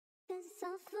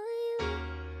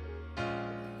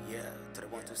Yeah, to the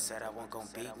ones who said I wasn't gonna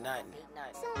beat nothing.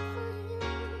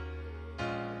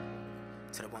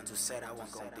 To the ones who said I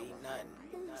wasn't gonna beat nothing.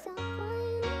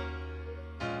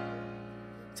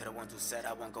 To the ones who said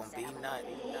I wasn't gonna beat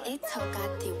nothing. It's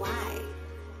Hogati.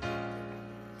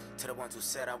 To the ones who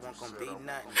said I wasn't gonna beat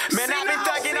nothing. Man, I've been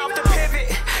thugging off the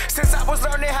pivot since I was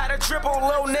learning how to dribble.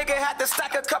 Little nigga had to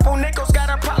stack a couple nickels.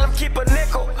 Got a problem, keep a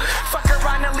nickel. Fuck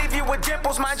around and leave you with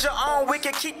dimples. Mind your own, we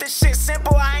can keep this shit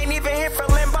simple. I ain't even here for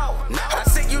limbo. I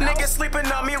see you niggas sleeping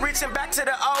on me, reaching back to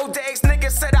the old days.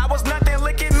 Niggas said I was nothing,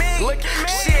 look at me.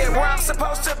 Shit, where I'm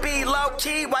supposed to be, low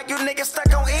key. Why you niggas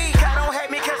stuck on E? I don't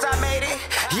hate me cause I made it.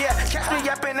 Yeah, catch me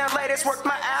up in the latest, work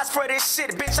my ass for this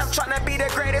shit. Bitch, I'm tryna be the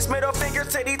greatest. Middle finger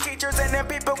to these teachers and them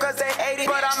people cause they hate it.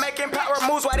 But I'm making power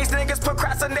moves while these niggas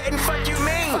procrastinating. Fuck you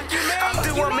mean? I'm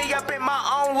doing me up in my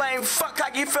own lane. Fuck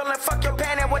how you feeling, fuck your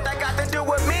pain and what that got to do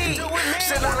with me.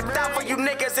 Shit, I looked out for you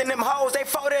niggas and them hoes, they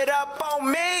folded up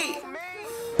on me.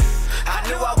 I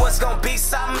knew I was gonna be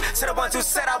something. To the ones who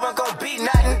said I wasn't gonna be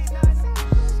nothing.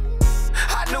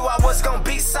 I knew I was gonna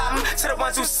be something. To the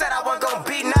ones who said I wasn't gonna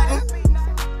be nothing.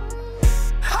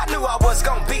 I knew I was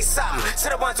gonna be something. To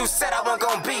the ones who said I wasn't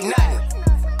gonna be nothing.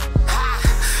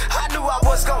 I knew I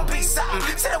was gonna be something.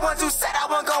 To the ones who said I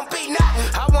wasn't gonna be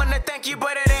nothing. I wanna thank you,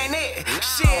 but it ain't it.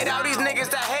 Shit, all these niggas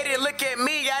that hate it, look at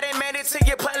me. I done made it to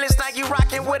your playlist, now you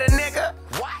rockin' with a nigga.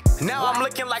 Now I'm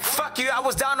looking like fuck you. I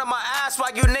was down on my ass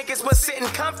while you niggas was sitting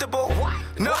comfortable.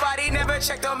 Nobody never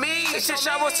checked on me. Shit,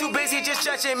 I was too busy just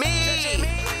judging me.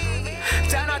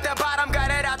 Down at the bottom, got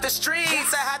it out the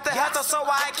streets. I had to hustle so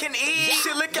I can eat.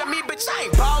 Shit, look at me, bitch, I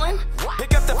ain't ballin'.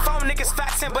 Pick up the phone, niggas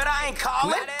faxing, but I ain't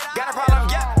callin'. Got a problem,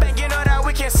 yep, and you know that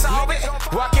we can solve it.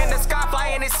 Walk in the sky, fly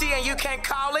in the sea, and you can't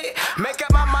call it. Make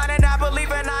up my mind and I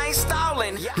believe and I ain't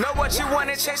stallin'. Know what you want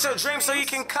and chase your dreams so you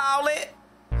can call it.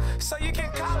 So you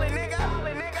can call it, nigga.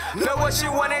 Know what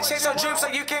you want and chase your dreams so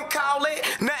you can call it.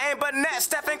 Nothing but net,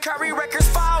 Stephen Curry records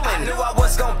falling. I knew I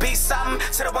was gonna be something.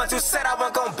 To the ones who said I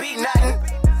wasn't gonna be nothing.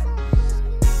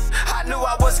 I knew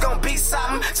I was gonna be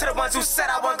something. To the ones who said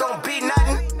I wasn't gonna be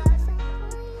nothing.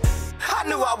 I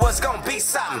knew I was gonna be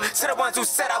something. To the ones who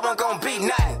said I wasn't gonna be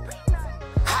nothing.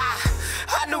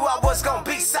 I knew I was gonna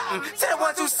be something. To the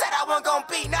ones who said I wasn't gonna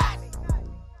be nothing.